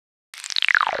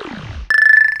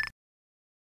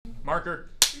Marker.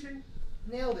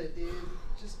 Nailed it, dude.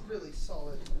 Just really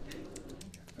solid.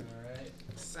 Alright.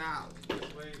 Sal.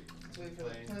 Wait. Wait for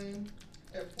the plane.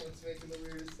 Airport's making the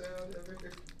weirdest sound ever.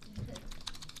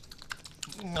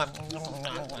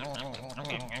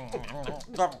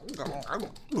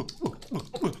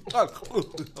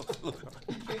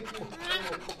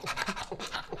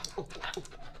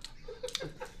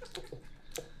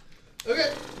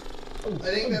 Okay. I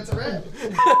think that's a wrap.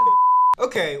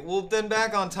 Okay, well then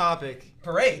back on topic.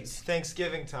 Parades.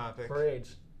 Thanksgiving topic.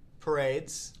 Parades.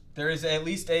 Parades. There is at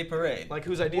least a parade. Like,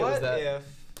 whose idea was What that? if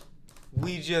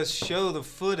we just show the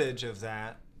footage of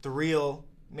that, the real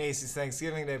Macy's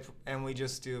Thanksgiving Day, and we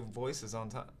just do voices on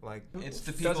top? Like, It's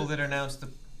the people that announce the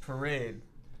parade.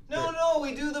 no,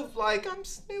 we do the, like, I'm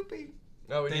Snoopy.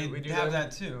 Oh, They we do have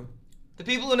that too. The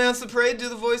people who announce the parade do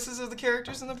the voices of the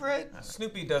characters in the parade?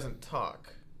 Snoopy doesn't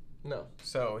talk, No.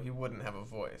 so he wouldn't have a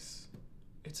voice.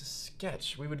 It's a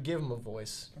sketch. We would give him a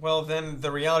voice. Well, then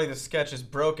the reality of the sketch is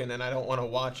broken, and I don't want to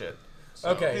watch it. So.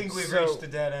 Okay. I think we've so- reached a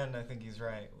dead end. I think he's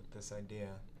right with this idea.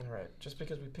 Alright, just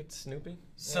because we picked Snoopy?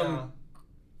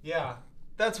 Yeah.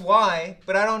 That's why,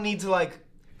 but I don't need to, like,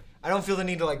 I don't feel the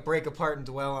need to, like, break apart and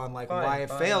dwell on, like, why it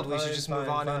failed. We should just move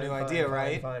on to a new idea,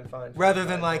 right? Rather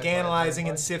than, like, analyzing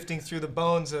and sifting through the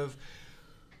bones of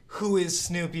who is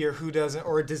Snoopy or who doesn't,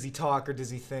 or does he talk or does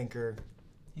he think, or...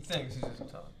 He thinks he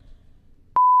doesn't talk.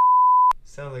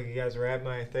 Sounds like you guys were at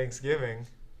my Thanksgiving.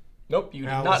 Nope, you did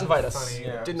That not wasn't invite us. funny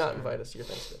either. You did not invite us to your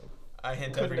Thanksgiving. I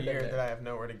hint Couldn't every have been year there. that I have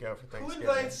nowhere to go for Who Thanksgiving.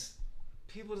 invites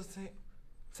people to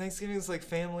Thanksgiving is like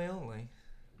family only.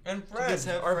 And Do you guys friends.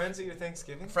 have friends at your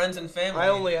Thanksgiving? Friends and family. I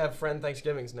only have friend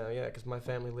Thanksgivings now, yeah, because my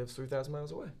family lives 3,000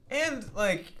 miles away. And,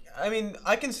 like, I mean,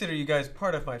 I consider you guys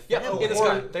part of my Yeah, family. in the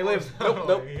sky. They live, Oh,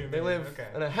 nope. you They mean, live okay.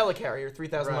 in a helicarrier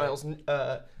 3,000 Right. miles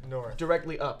North.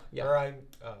 directly up. Yeah, Or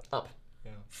up.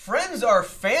 Yeah. Friends are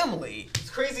family. It's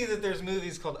crazy that there's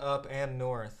movies called Up and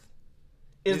North.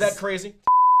 Is that crazy?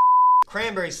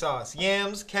 Cranberry sauce,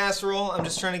 yams, casserole. I'm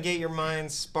just trying to get your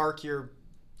mind, spark your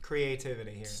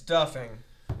creativity here. Stuffing.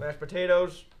 Mashed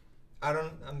potatoes.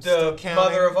 I'm still The counting.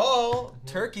 mother of all,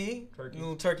 turkey. Turkey.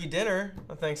 Little turkey dinner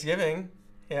on Thanksgiving.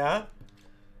 Yeah.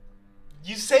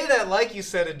 You say that like you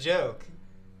said a joke,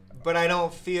 but I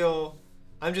don't feel.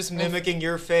 I'm just mimicking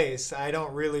your face. I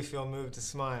don't really feel moved to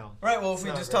smile. Right, well, if It's we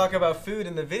not just very talk about food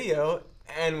in the video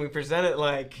and we present it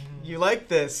like, you like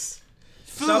this.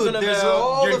 Food. Something There's about,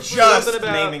 all you're the food. just Something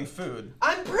about- naming food.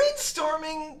 I'm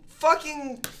brainstorming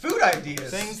fucking Food ideas.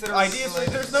 things that are ideas.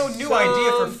 related. There's no new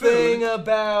idea for Something food.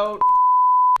 about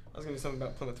I was gonna do something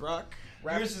about Plymouth Rock.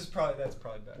 Yours is that's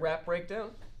probably better. rap breakdown.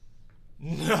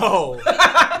 No.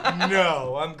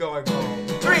 No, I'm going home.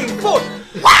 3, 4.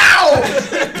 Wow!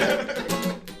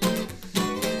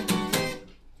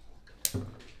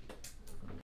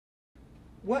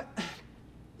 What?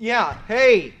 Yeah,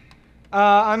 hey.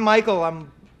 I'm Michael.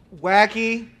 I'm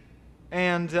wacky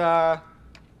and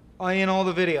in all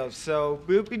the videos. So,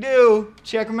 boopy-doo.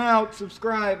 Check them out.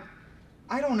 Subscribe.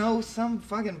 I don't know, some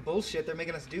fucking bullshit they're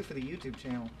making us do for the YouTube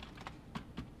channel.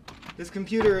 This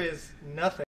computer is nothing.